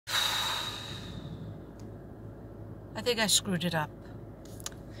I think I screwed it up.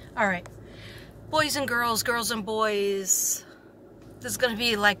 All right. Boys and girls, girls and boys. There's going to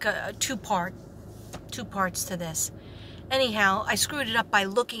be like a two parts to this. Anyhow, I screwed it up by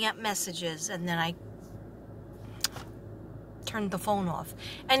looking at messages and then I turned the phone off.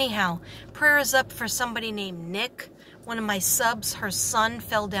 Anyhow, prayers up for somebody named Nick. One of my subs, her son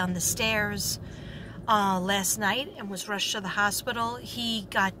fell down the stairs last night and was rushed to the hospital. He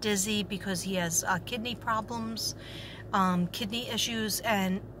got dizzy because he has kidney problems, kidney issues,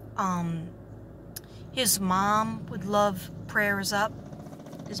 and his mom would love prayers up.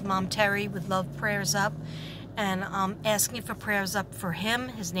 His mom, Terry, would love prayers up. And I'm asking for prayers up for him.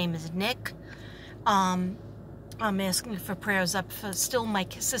 His name is Nick. I'm asking for prayers up for still my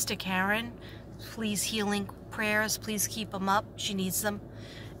sister Karen. Please, healing prayers. Please keep them up. She needs them.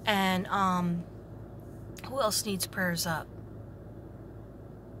 And who else needs prayers up?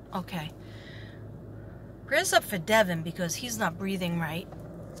 Okay. Prayers up for Devin because he's not breathing right.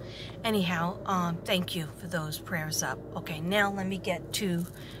 Anyhow, thank you for those prayers up. Okay, now let me get to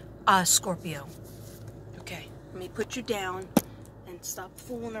Scorpio. Okay, let me put you down and stop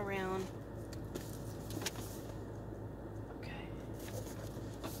fooling around.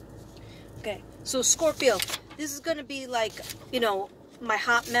 Okay, so Scorpio, this is going to be like, you know, my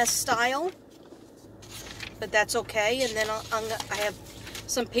hot mess style, but that's okay. And then I have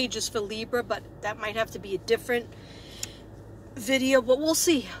some pages for Libra, but that might have to be a different video, but we'll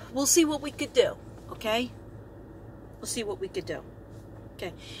see. We'll see what we could do, okay? We'll see what we could do.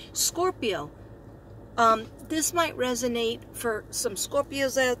 Okay, Scorpio, this might resonate for some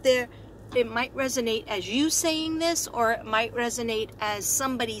Scorpios out there. It might resonate as you saying this, or it might resonate as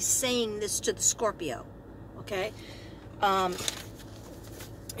somebody saying this to the Scorpio, okay?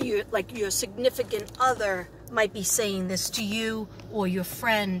 Your significant other might be saying this to you, or your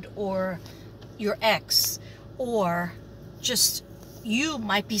friend, or your ex, or just you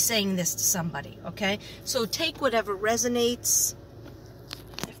might be saying this to somebody, okay? So take whatever resonates.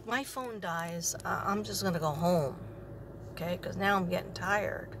 If my phone dies, I'm just going to go home, okay? Because now I'm getting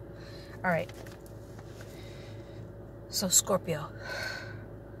tired. All right. So Scorpio,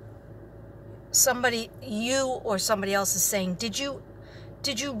 somebody, you or somebody else is saying, did you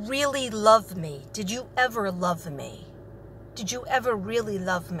really love me? Did you ever love me? Did you ever really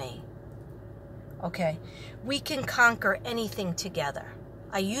love me? Okay. We can conquer anything together.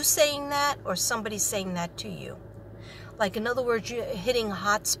 Are you saying that, or somebody saying that to you? Like, in other words, you're hitting a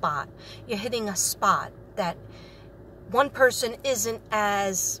hot spot. You're hitting a spot that one person isn't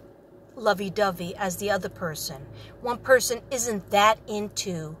as lovey-dovey as the other person. One person isn't that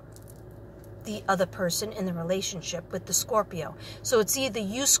into the other person in the relationship with the Scorpio. So it's either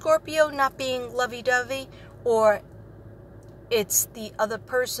you, Scorpio, not being lovey-dovey, or it's the other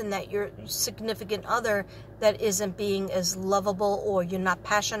person, that your significant other, that isn't being as lovable, or you're not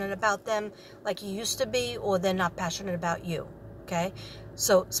passionate about them like you used to be, or they're not passionate about you. Okay?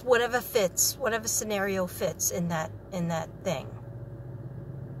 So it's whatever fits, whatever scenario fits in that thing.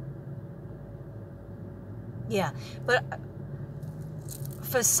 Yeah, but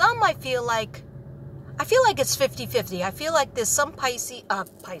for some, I feel like it's 50-50. I feel like there's some Pisces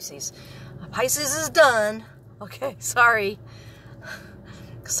is done. Okay, sorry,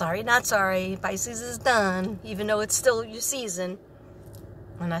 not sorry. Pisces is done, even though it's still your season,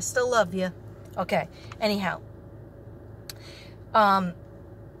 and I still love you. Okay, anyhow, a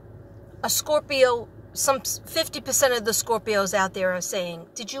Scorpio, some 50% of the Scorpios out there are saying,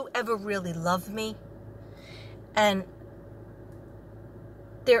 did you ever really love me? And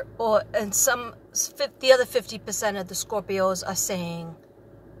the other 50% of the Scorpios are saying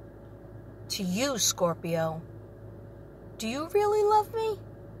to you, Scorpio, do you really love me?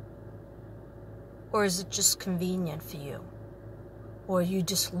 Or is it just convenient for you? Or are you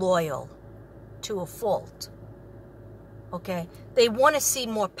disloyal to a fault? Okay? They want to see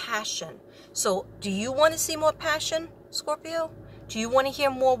more passion. So do you want to see more passion, Scorpio? Do you want to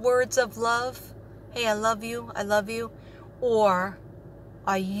hear more words of love? Hey, I love you, I love you. Or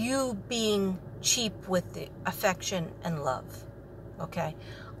are you being cheap with the affection and love? Okay?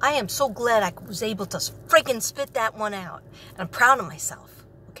 I am so glad I was able to freaking spit that one out. And I'm proud of myself.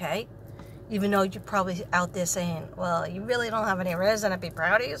 Okay? Even though you're probably out there saying, well, you really don't have any reason to be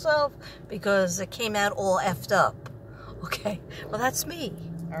proud of yourself because it came out all effed up. Okay? Well, that's me.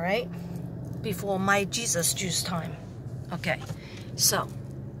 All right? Before my Jesus juice time. Okay. So,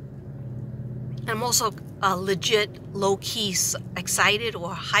 I'm also legit low-key excited,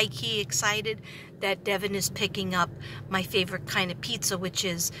 or high-key excited, that Devin is picking up my favorite kind of pizza, which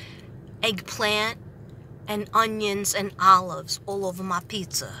is eggplant and onions and olives all over my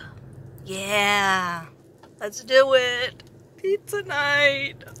pizza. Yeah. Let's do it. Pizza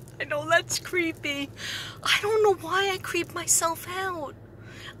night. I know that's creepy. I don't know why I creep myself out.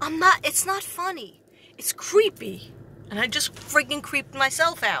 It's not funny. It's creepy. And I just freaking creeped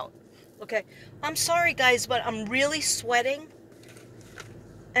myself out. Okay. I'm sorry, guys, but I'm really sweating.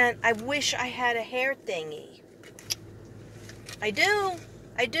 And I wish I had a hair thingy. I do.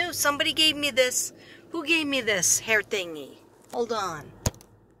 Somebody gave me this. Who gave me this hair thingy? Hold on.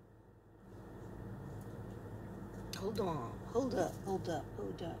 Hold up.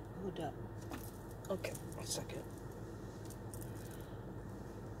 Okay, 1 second.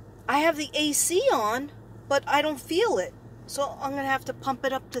 I have the AC on, but I don't feel it. So I'm going to have to pump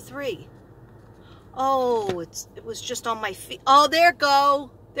it up to 3. Oh, it was just on my feet. Oh, there it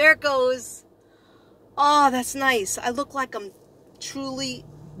goes. Oh, that's nice. I look like I'm truly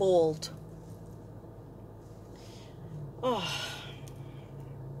bald. Oh.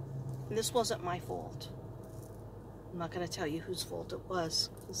 And this wasn't my fault. I'm not going to tell you whose fault it was,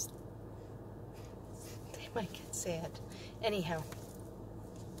 because they might get sad. Anyhow.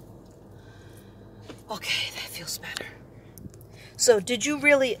 Okay, that feels better. So, did you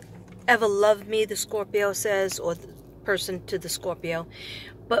really ever love me, the Scorpio says, or the person to the Scorpio?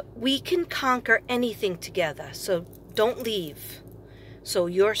 But we can conquer anything together, so don't leave. So,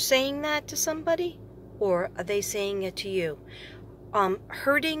 you're saying that to somebody, or are they saying it to you?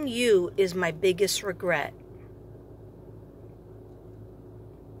 Hurting you is my biggest regret.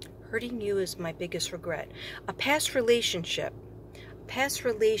 Hurting you is my biggest regret. A past relationship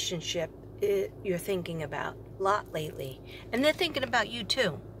you're thinking about a lot lately. And they're thinking about you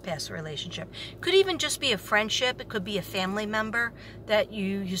too, past relationship. Could even just be a friendship. It could be a family member that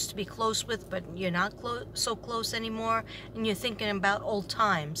you used to be close with, but you're not so close anymore. And you're thinking about old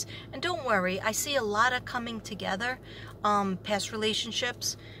times. And don't worry, I see a lot of coming together, past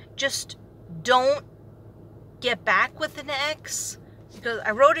relationships. Just don't get back with an ex. Because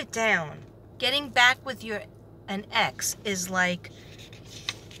I wrote it down. Getting back with an ex is like,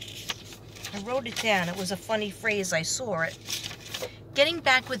 I wrote it down. It was a funny phrase. I saw it. Getting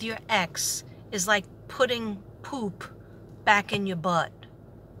back with your ex is like putting poop back in your butt.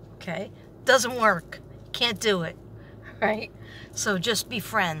 Okay? Doesn't work. Can't do it. Right? So just be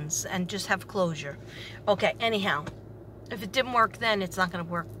friends and just have closure. Okay, anyhow. If it didn't work then, it's not going to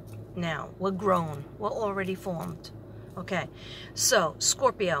work now. We're grown. We're already formed. Okay, so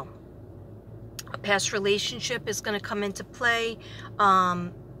Scorpio, a past relationship is going to come into play.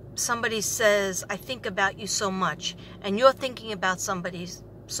 Somebody says, I think about you so much, and you're thinking about somebody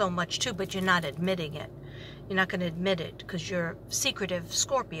so much too, but you're not admitting it. You're not going to admit it because you're secretive,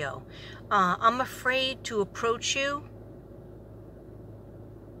 Scorpio. I'm afraid to approach you.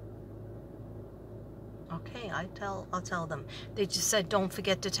 Okay, I'll tell them. They just said don't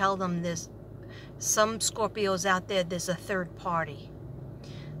forget to tell them this. Some Scorpios out there, there's a third party.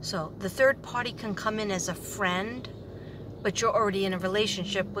 So the third party can come in as a friend, but you're already in a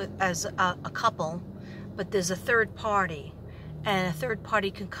relationship as a couple, but there's a third party. And a third party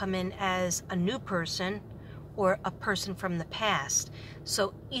can come in as a new person or a person from the past.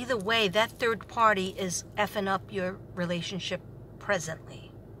 So either way, that third party is effing up your relationship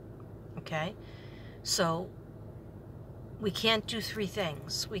presently. Okay? So we can't do 3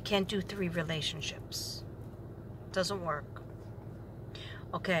 things. We can't do 3 relationships. Doesn't work.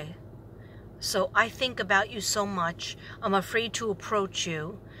 Okay. So I think about you so much. I'm afraid to approach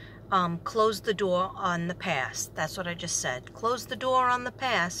you. Close the door on the past. That's what I just said. Close the door on the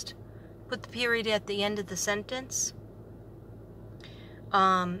past. Put the period at the end of the sentence.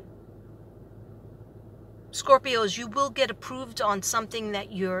 Scorpios, you will get approved on something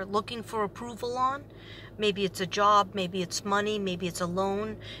that you're looking for approval on. Maybe it's a job, maybe it's money, maybe it's a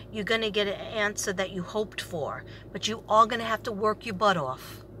loan. You're going to get an answer that you hoped for, but you are going to have to work your butt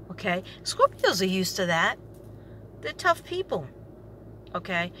off, okay? Scorpios are used to that. They're tough people,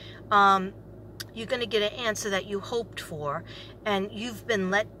 okay? You're going to get an answer that you hoped for, and you've been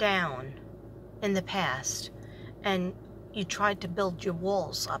let down in the past, and you tried to build your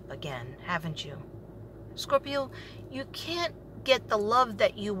walls up again, haven't you? Scorpio, you can't get the love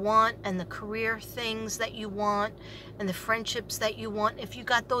that you want and the career things that you want and the friendships that you want if you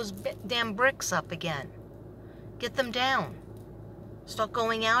got those damn bricks up again. Get them down. Start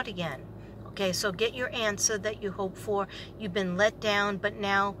going out again. Okay, so get your answer that you hope for. You've been let down, but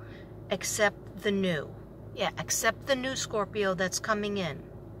now accept the new. Yeah, accept the new, Scorpio, that's coming in.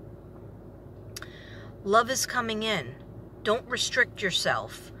 Love is coming in. Don't restrict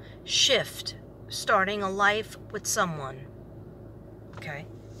yourself. Shift. Starting a life with someone. Okay.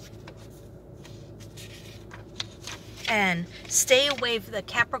 And stay away from the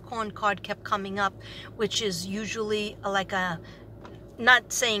Capricorn card kept coming up, which is usually like a,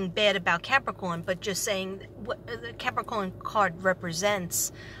 not saying bad about Capricorn, but just saying what the Capricorn card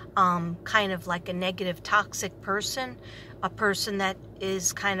represents, kind of like a negative, toxic person, a person that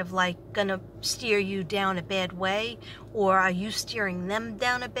is kind of like gonna steer you down a bad way, or are you steering them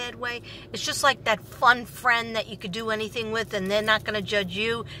down a bad way? It's just like that fun friend that you could do anything with, and they're not gonna judge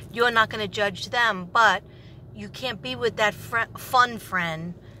you, you're not gonna judge them, but you can't be with that fun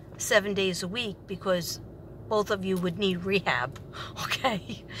friend 7 days a week, because both of you would need rehab,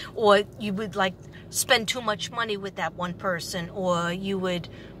 okay? Or you would like spend too much money with that one person, or you would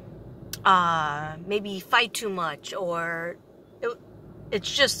maybe fight too much, or it's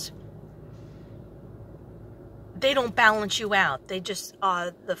just, they don't balance you out. They just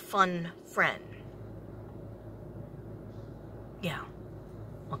are the fun friend. Yeah,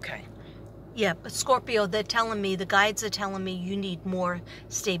 okay. Yeah, but Scorpio, they're telling me, the guides are telling me you need more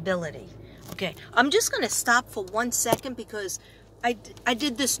stability. Okay, I'm just going to stop for 1 second because I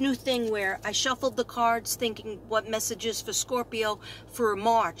did this new thing where I shuffled the cards thinking what messages for Scorpio for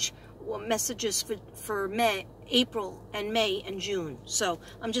March, what messages for May, April and May and June. So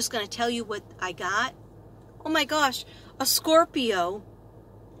I'm just going to tell you what I got. Oh my gosh, a Scorpio,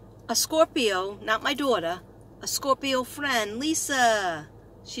 not my daughter, a Scorpio friend, Lisa.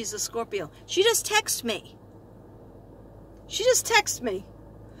 She's a Scorpio. She just texted me.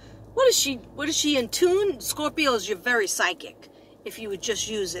 What is she in tune? Scorpios, you're very psychic if you would just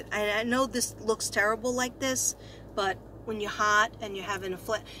use it. I know this looks terrible like this, but when you're hot and you're having a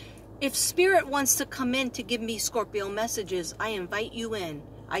flat, if Spirit wants to come in to give me Scorpio messages, I invite you in.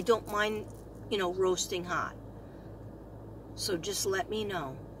 I don't mind, you know, roasting hot. So just let me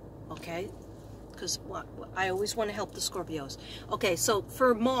know, okay? Because I always want to help the Scorpios. Okay, so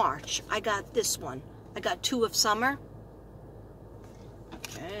for March, I got this one. I got 2 of Summer.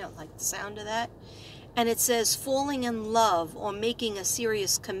 Okay, I like the sound of that. And it says falling in love or making a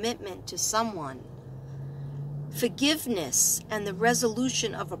serious commitment to someone. Forgiveness and the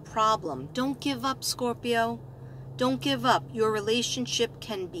resolution of a problem. Don't give up, Scorpio. Don't give up. Your relationship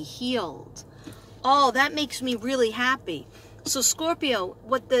can be healed. Oh, that makes me really happy. So Scorpio,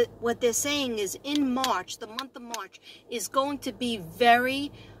 what they're saying is in March, the month of March is going to be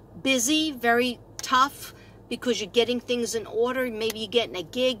very busy, very tough, because you're getting things in order. Maybe you're getting a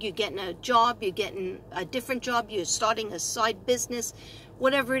gig, you're getting a job, you're getting a different job, you're starting a side business,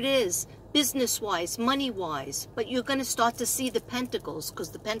 whatever it is, business-wise, money-wise. But you're going to start to see the pentacles,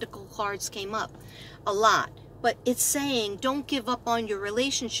 because the pentacle cards came up a lot. But it's saying, don't give up on your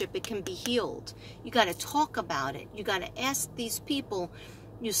relationship. It can be healed. You got to talk about it. You got to ask these people,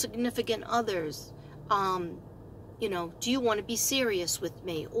 your significant others, you know, do you want to be serious with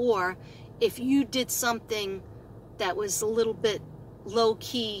me? Or if you did something that was a little bit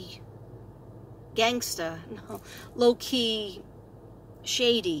low-key gangster, no, low-key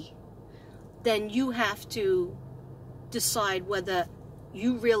shady, then you have to decide whether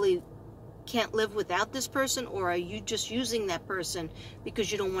you really can't live without this person, or are you just using that person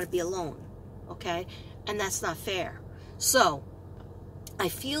because you don't want to be alone, okay? And that's not fair. So I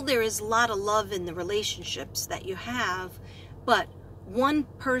feel there is a lot of love in the relationships that you have, but one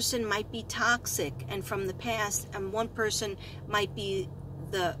person might be toxic and from the past, and one person might be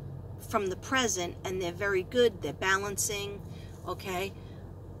from the present, and they're very good, they're balancing, okay?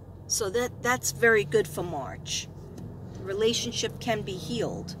 So that's very good for March. The relationship can be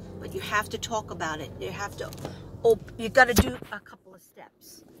healed, but you have to talk about it. You have to, you got to do a couple of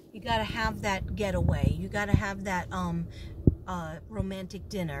steps. You got to have that getaway. You got to have that romantic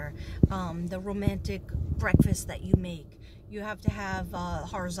dinner, the romantic breakfast that you make. You have to have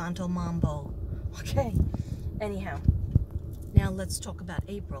horizontal mambo. Okay. Anyhow, now let's talk about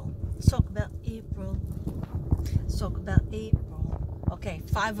April. Let's talk about April. Okay,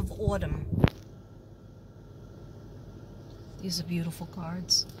 5 of Autumn. These are beautiful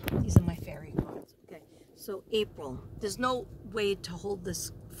cards. These are my fairy cards. Okay, so April. There's no way to hold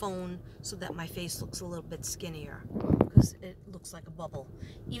this phone so that my face looks a little bit skinnier, because it looks like a bubble.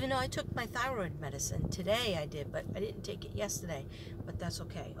 Even though I took my thyroid medicine today, I did, but I didn't take it yesterday. But that's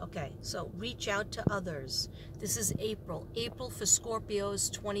okay. Okay, so reach out to others. This is April. April for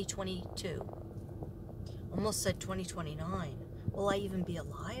Scorpios 2022. Almost said 2029. Will I even be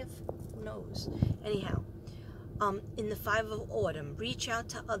alive? Who knows? Anyhow. In the 5 of Autumn, reach out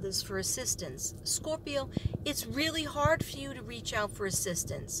to others for assistance. Scorpio, it's really hard for you to reach out for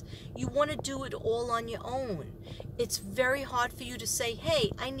assistance. You want to do it all on your own. It's very hard for you to say,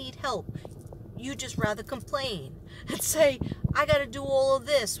 hey, I need help. You just rather complain and say, I got to do all of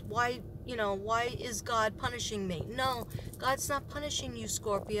this. Why you know, why is God punishing me? No, God's not punishing you,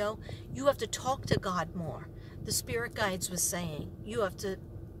 Scorpio. You have to talk to God more. The spirit guides was saying you have to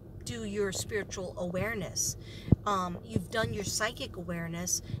do your spiritual awareness. You've done your psychic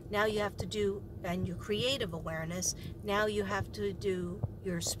awareness. Now you have to do, and your creative awareness. Now you have to do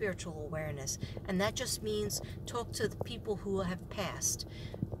your spiritual awareness. And that just means talk to the people who have passed.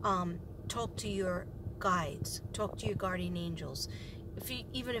 Talk to your guides. Talk to your guardian angels.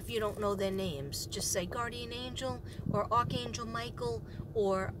 Even if you don't know their names, just say guardian angel or Archangel Michael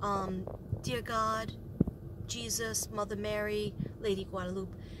or dear God, Jesus, Mother Mary, Lady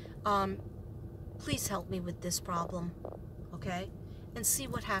Guadalupe. Please help me with this problem, okay? And see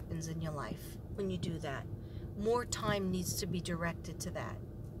what happens in your life when you do that. More time needs to be directed to that,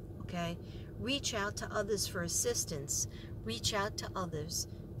 okay? Reach out to others for assistance. Reach out to others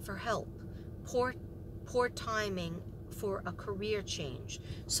for help. Poor timing for a career change.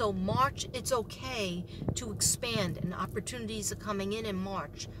 So March, it's okay to expand, and opportunities are coming in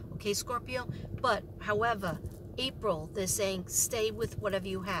March, okay, Scorpio? But, however, April, they're saying stay with whatever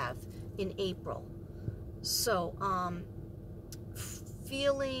you have in April. So,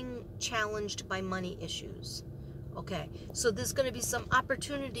 feeling challenged by money issues. Okay, so there's going to be some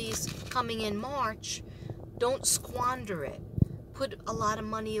opportunities coming in March. Don't squander it. Put a lot of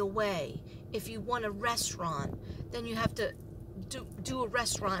money away. If you want a restaurant, then you have to do a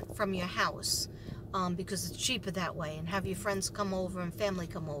restaurant from your house, because it's cheaper that way, and have your friends come over and family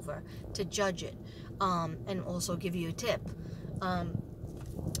come over to judge it, and also give you a tip.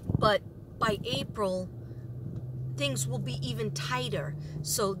 But by April, things will be even tighter.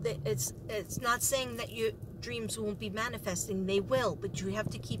 So it's not saying that your dreams won't be manifesting. They will, but you have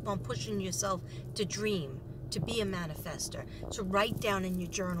to keep on pushing yourself to dream, to be a manifester. So write down in your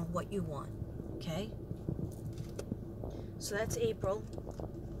journal what you want, okay? So that's April.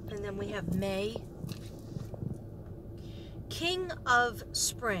 And then we have May. King of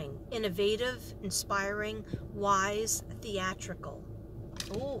Spring. Innovative, inspiring, wise, theatrical.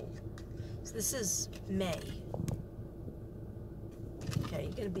 Oh, so this is May. Okay,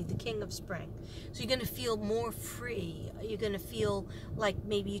 you're going to be the King of Spring. So you're going to feel more free. You're going to feel like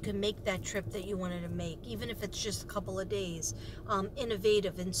maybe you can make that trip that you wanted to make, even if it's just a couple of days.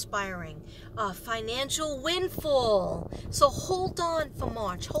 Innovative, inspiring. Financial windfall. So hold on for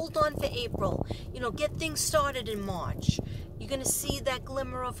March. Hold on for April. You know, get things started in March. You're going to see that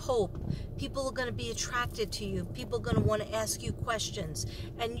glimmer of hope. People are going to be attracted to you. People are going to want to ask you questions.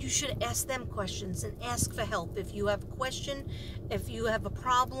 And you should ask them questions and ask for help. If you have a question, if you have a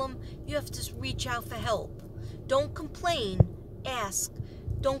problem, you have to reach out for help. Don't complain, ask.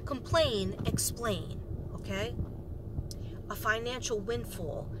 Don't complain, explain. Okay? A financial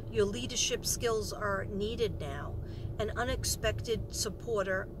windfall. Your leadership skills are needed now. An unexpected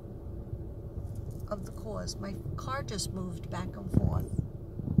supporter of the cause. My car just moved back and forth.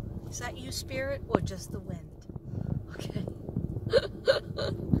 Is that you, Spirit, or just the wind? Okay.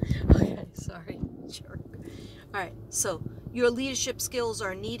 Okay, sorry, jerk. All right, so your leadership skills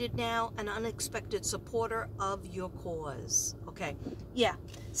are needed now. An unexpected supporter of your cause. Okay, yeah,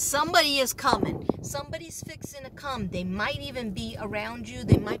 somebody is coming. Somebody's fixing to come. They might even be around you.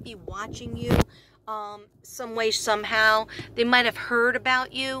 They might be watching you some way, somehow. They might have heard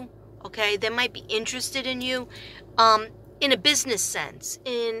about you. Okay, they might be interested in you, in a business sense,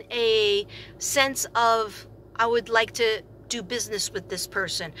 in a sense of, I would like to do business with this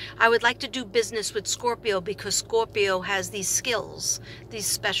person. I would like to do business with Scorpio because Scorpio has these skills, these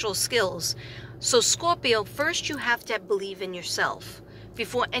special skills. So Scorpio, first you have to believe in yourself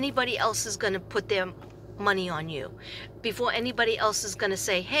before anybody else is going to put their money on you. Before anybody else is going to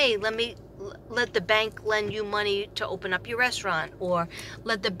say, hey, let the bank lend you money to open up your restaurant, or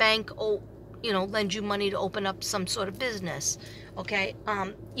let the bank, lend you money to open up some sort of business. Okay,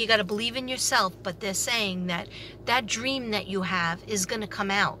 you got to believe in yourself. But they're saying that dream that you have is going to come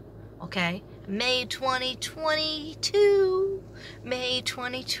out. Okay, May 2022, May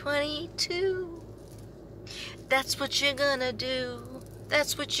 2022. That's what you're gonna do.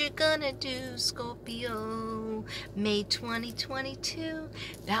 That's what you're gonna do, Scorpio. May 2022.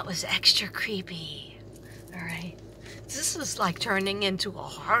 That was extra creepy. All right. This was like turning into a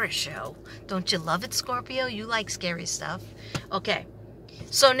horror show. Don't you love it, Scorpio? You like scary stuff. Okay.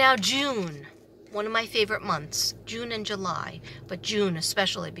 So now June. One of my favorite months. June and July. But June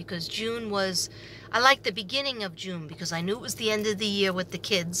especially, because June was... I liked the beginning of June because I knew it was the end of the year with the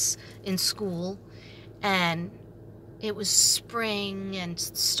kids in school. And it was spring and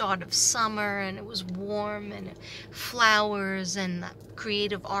start of summer, and it was warm, and flowers and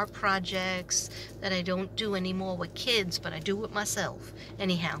creative art projects that I don't do anymore with kids, but I do with myself.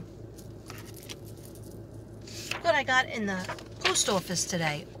 Anyhow, Look what I got in the post office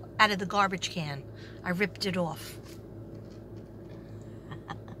today out of the garbage can. I ripped it off.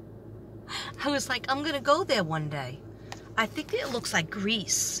 I was like, I'm going to go there one day. I think it looks like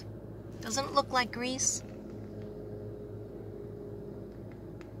grease. Doesn't it look like grease?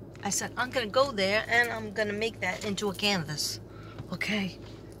 I said, I'm going to go there and I'm going to make that into a canvas. Okay.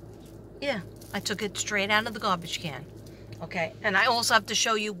 Yeah, I took it straight out of the garbage can. Okay, and I also have to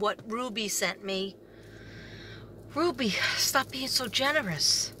show you what Ruby sent me. Ruby, stop being so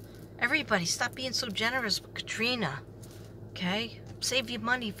generous. Everybody, stop being so generous with Katrina. Okay? Save your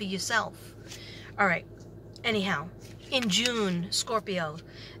money for yourself. All right. Anyhow, in June, Scorpio,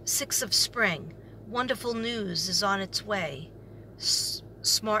 6 of spring. Wonderful news is on its way.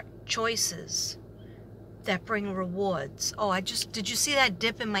 Smart choices that bring rewards. Oh, did you see that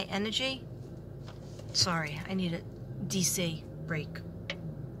dip in my energy? Sorry, I need a DC break.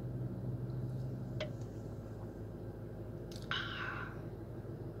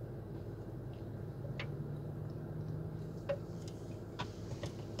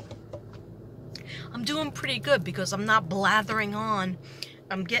 I'm doing pretty good because I'm not blathering on.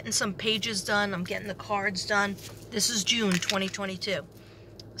 I'm getting some pages done. I'm getting the cards done. This is June 2022.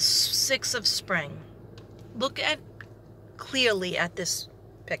 6 of spring. Look clearly at this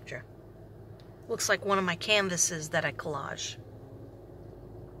picture. Looks like one of my canvases that I collage.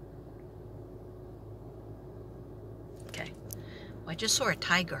 Okay. I just saw a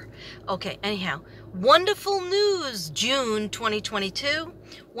tiger. Okay, anyhow. Wonderful news, June 2022.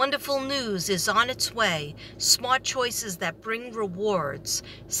 Wonderful news is on its way. Smart choices that bring rewards,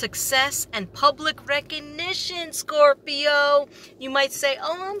 success, and public recognition, Scorpio. You might say,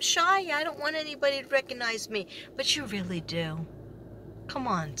 oh, I'm shy. I don't want anybody to recognize me. But you really do. Come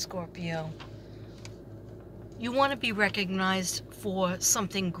on, Scorpio. You want to be recognized for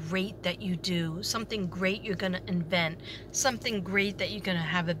something great that you do, something great you're going to invent, something great that you're going to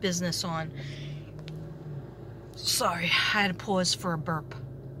have a business on. Sorry, I had to pause for a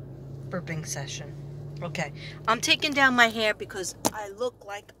burping session. Okay, I'm taking down my hair because I look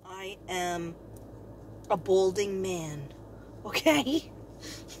like I am a balding man. Okay?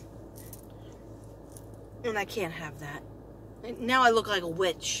 And I can't have that. Now I look like a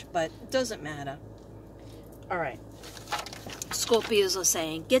witch, but it doesn't matter. All right. Scorpios are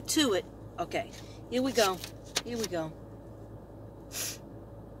saying, get to it. Okay, here we go. Here we go.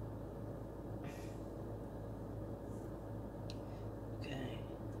 Okay,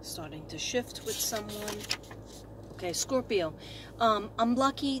 starting to shift with someone. Okay, Scorpio. I'm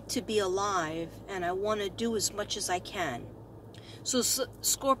lucky to be alive, and I want to do as much as I can. So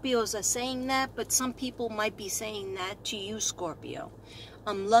Scorpios are saying that, but some people might be saying that to you, Scorpio.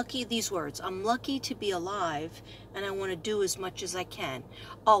 I'm lucky, these words, I'm lucky to be alive, and I want to do as much as I can.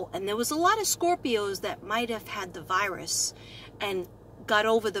 Oh, and there was a lot of Scorpios that might have had the virus and got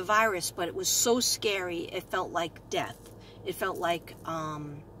over the virus, but it was so scary, it felt like death. It felt like,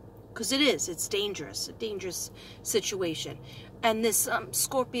 because it's dangerous, a dangerous situation. And there's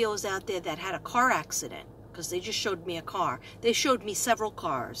Scorpios out there that had a car accident, because they just showed me a car. They showed me several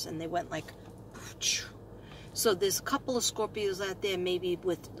cars, and they went like, so there's a couple of Scorpios out there maybe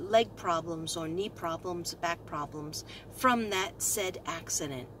with leg problems or knee problems, back problems from that said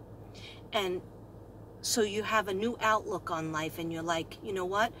accident. And so you have a new outlook on life and you're like, you know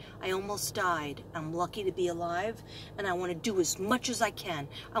what? I almost died. I'm lucky to be alive and I want to do as much as I can.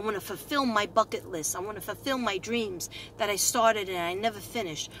 I want to fulfill my bucket list. I want to fulfill my dreams that I started and I never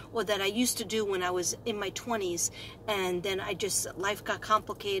finished, or that I used to do when I was in my 20s, and then life got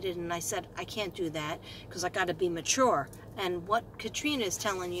complicated and I said, I can't do that because I got to be mature. And what Katrina is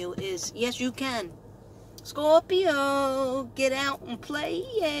telling you is, yes, you can. Scorpio, get out and play,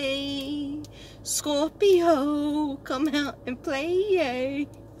 yay. Scorpio, come out and play, yay.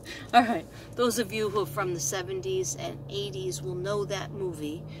 All right, those of you who are from the 70s and 80s will know that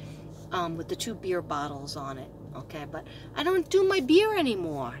movie with the 2 beer bottles on it. Okay, but I don't do my beer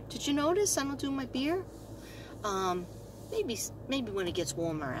anymore. Did you notice I don't do my beer? Maybe when it gets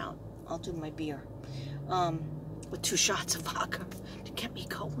warmer out, I'll do my beer. With 2 shots of vodka to get me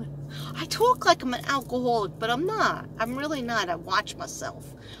going. I talk like I'm an alcoholic, but I'm not. I'm really not. I watch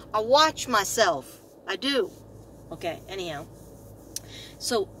myself. I do. Okay, anyhow.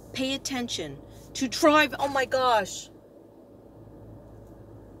 So, pay attention to drive. Oh my gosh.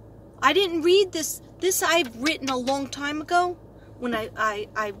 I didn't read this. This I've written a long time ago when I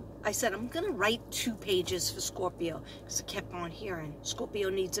said, I'm going to write 2 pages for Scorpio, because I kept on hearing, Scorpio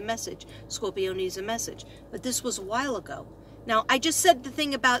needs a message. Scorpio needs a message. But this was a while ago. Now, I just said the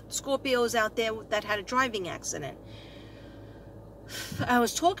thing about Scorpios out there that had a driving accident. I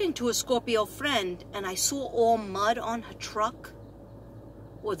was talking to a Scorpio friend, and I saw all mud on her truck,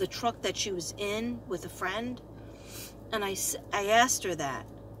 or the truck that she was in with a friend. And I asked her that.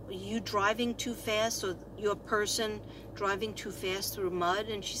 Are you driving too fast, or your person driving too fast through mud?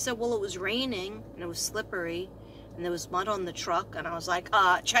 And she said, well, it was raining, and it was slippery, and there was mud on the truck. And I was like,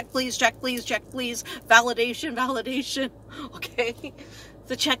 check please, check please, check please. Validation, validation. Okay.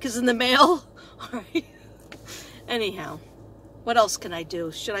 The check is in the mail. All right. Anyhow. What else can I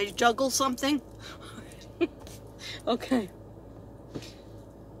do? Should I juggle something? Okay.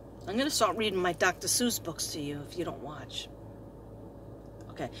 I'm going to start reading my Dr. Seuss books to you if you don't watch.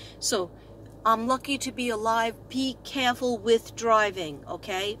 Okay. So, I'm lucky to be alive. Be careful with driving,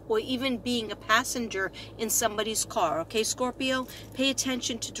 okay? Or even being a passenger in somebody's car, okay, Scorpio? Pay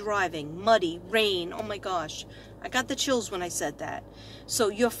attention to driving. Muddy, rain, oh my gosh. I got the chills when I said that. So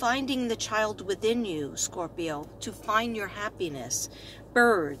you're finding the child within you, Scorpio, to find your happiness.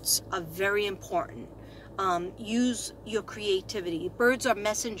 Birds are very important. Use your creativity. Birds are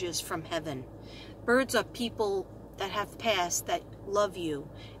messengers from heaven. Birds are people that have passed that love you,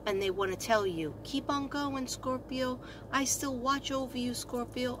 and they want to tell you, keep on going, Scorpio. I still watch over you,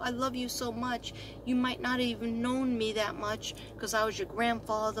 Scorpio. I love you so much. You might not have even known me that much because I was your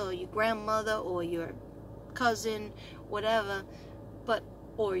grandfather or your grandmother or your cousin, whatever, but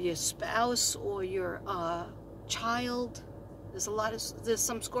or your spouse or your child. There's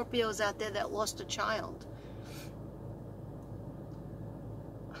some Scorpios out there that lost a child.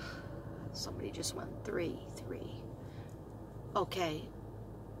 Somebody just went 3. Okay.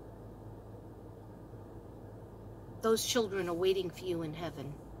 Those children are waiting for you in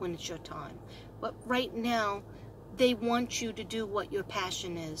heaven when it's your time. But right now, they want you to do what your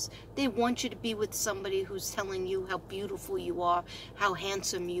passion is. They want you to be with somebody who's telling you how beautiful you are, how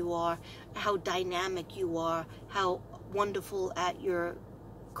handsome you are, how dynamic you are, how wonderful at your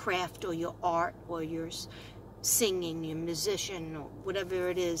craft or your art or your singing, your musician, or whatever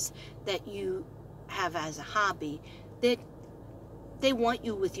it is that you have as a hobby. They want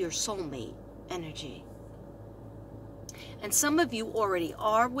you with your soulmate energy. And some of you already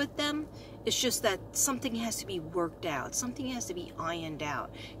are with them. It's just that something has to be worked out. Something has to be ironed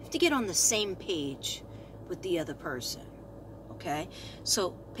out. You have to get on the same page with the other person. Okay?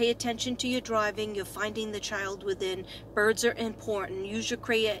 So pay attention to your driving. You're finding the child within. Birds are important. Use your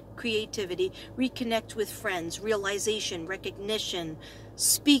creativity. Reconnect with friends. Realization, recognition.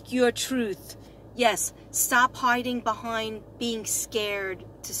 Speak your truth. Yes, stop hiding behind being scared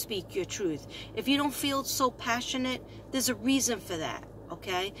to speak your truth. If you don't feel so passionate, there's a reason for that,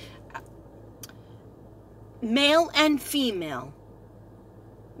 okay? Male and female.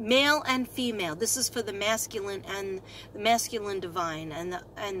 Male and female. This is for the masculine and the masculine divine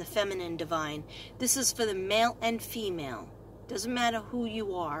and the feminine divine. This is for the male and female. Doesn't matter who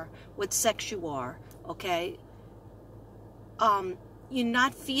you are, what sex you are, okay? You're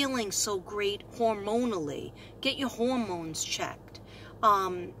not feeling so great hormonally. Get your hormones checked.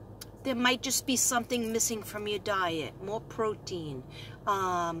 There might just be something missing from your diet. More protein.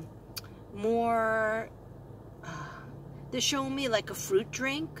 More... they're showing me like a fruit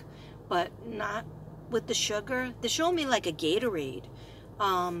drink, but not with the sugar. They're showing me like a Gatorade.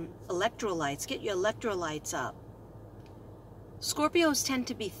 Electrolytes. Get your electrolytes up. Scorpios tend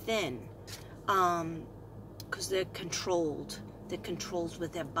to be thin because they're controlled. They're controlled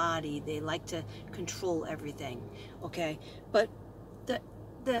with their body. They like to control everything. Okay, but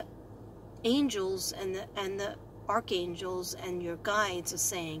the angels and the archangels and your guides are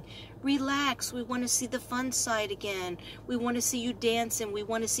saying, relax. We want to see the fun side again. We want to see you dancing. We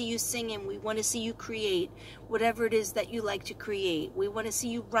want to see you singing. We want to see you create whatever it is that you like to create. We want to see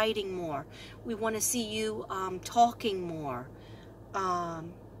you writing more. We want to see you talking more.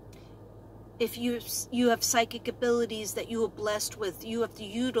 If you have psychic abilities that you are blessed with, you have to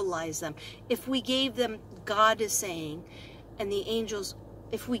utilize them. If we gave them, God is saying, and the angels,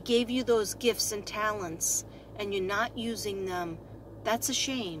 if we gave you those gifts and talents and you're not using them, that's a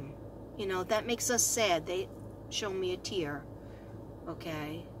shame. You know, that makes us sad. They show me a tear,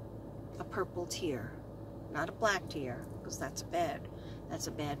 okay? A purple tear, not a black tear, because that's bad. That's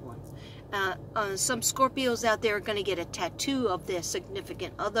a bad one. Some Scorpios out there are going to get a tattoo of their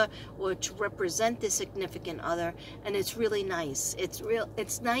significant other or to represent their significant other, and it's really nice.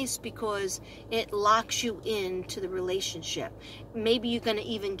 It's nice because it locks you into the relationship. Maybe you're going to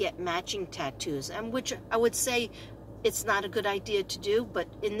even get matching tattoos, and which I would say it's not a good idea to do, but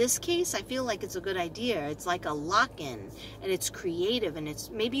in this case, I feel like it's a good idea. It's like a lock-in, and it's creative, and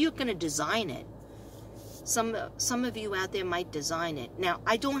maybe you're going to design it. Some of you out there might design it. Now,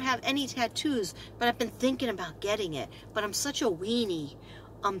 I don't have any tattoos, but I've been thinking about getting it. But I'm such a weenie.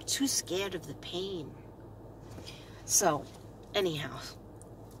 I'm too scared of the pain. So, anyhow,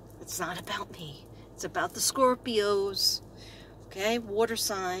 it's not about me. It's about the Scorpios. Okay, water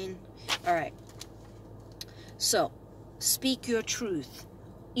sign. All right. So, speak your truth,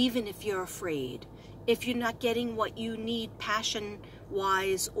 even if you're afraid. If you're not getting what you need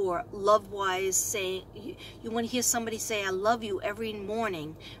passion-wise or love-wise, saying, you want to hear somebody say, I love you every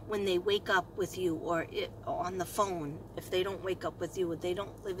morning when they wake up with you, or on the phone, if they don't wake up with you, or they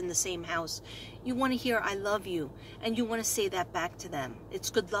don't live in the same house. You want to hear, I love you, and you want to say that back to them. It's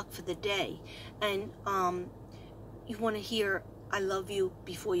good luck for the day. And you want to hear, I love you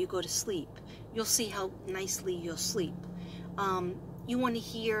before you go to sleep. You'll see how nicely you'll sleep. You want to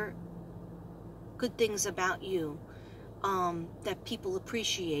hear good things about you that people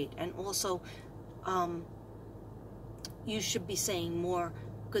appreciate, and also you should be saying more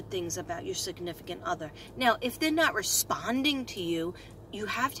good things about your significant other. Now, if they're not responding to you, you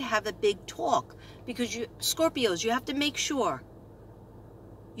have to have a big talk, because you Scorpios, you have to make sure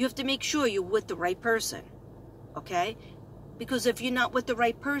you're with the right person, okay? Because if you're not with the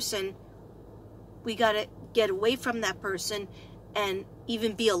right person, we got to get away from that person and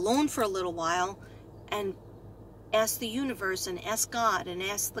even be alone for a little while and ask the universe and ask God and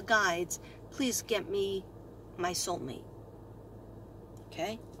ask the guides, please get me my soulmate.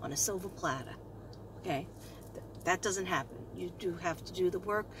 Okay? On a silver platter. Okay? That doesn't happen. You do have to do the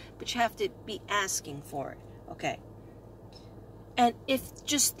work, but you have to be asking for it. Okay? And if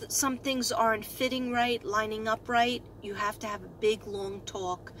just some things aren't fitting right, lining up right, you have to have a big, long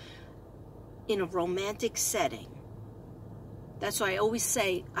talk in a romantic setting. That's why I always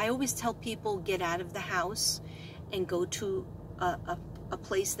say, I always tell people, get out of the house and go to a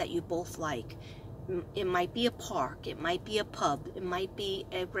place that you both like. It might be a park, it might be a pub, it might be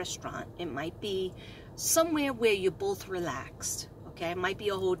a restaurant, it might be somewhere where you're both relaxed, okay? It might be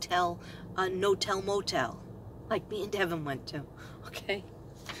a hotel, a no-tell motel, like me and Devin went to, okay?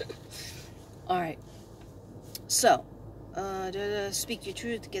 All right. So, speak your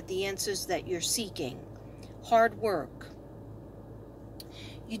truth, get the answers that you're seeking. Hard work.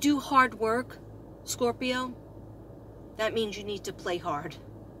 You do hard work, Scorpio, that means you need to play hard,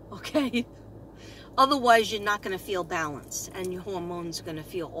 okay? Otherwise, you're not going to feel balanced, and your hormones are going to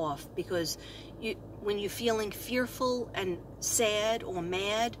feel off, because when you're feeling fearful and sad or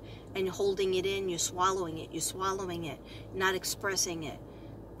mad, and you're holding it in, you're swallowing it, not expressing it,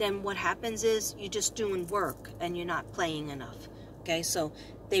 then what happens is you're just doing work, and you're not playing enough, okay? So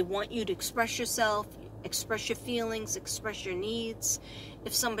they want you to express yourself, express your feelings, express your needs.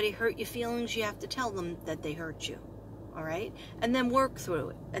 If somebody hurt your feelings, you have to tell them that they hurt you. All right? And then work through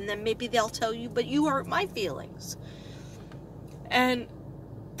it. And then maybe they'll tell you, but you hurt my feelings. And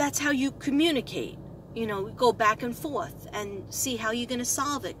that's how you communicate. You know, go back and forth and see how you're going to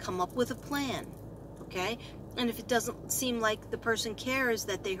solve it. Come up with a plan. Okay? And if it doesn't seem like the person cares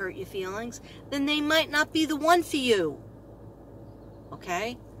that they hurt your feelings, then they might not be the one for you.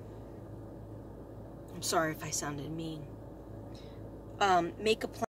 Okay? I'm sorry if I sounded mean. Make a plan.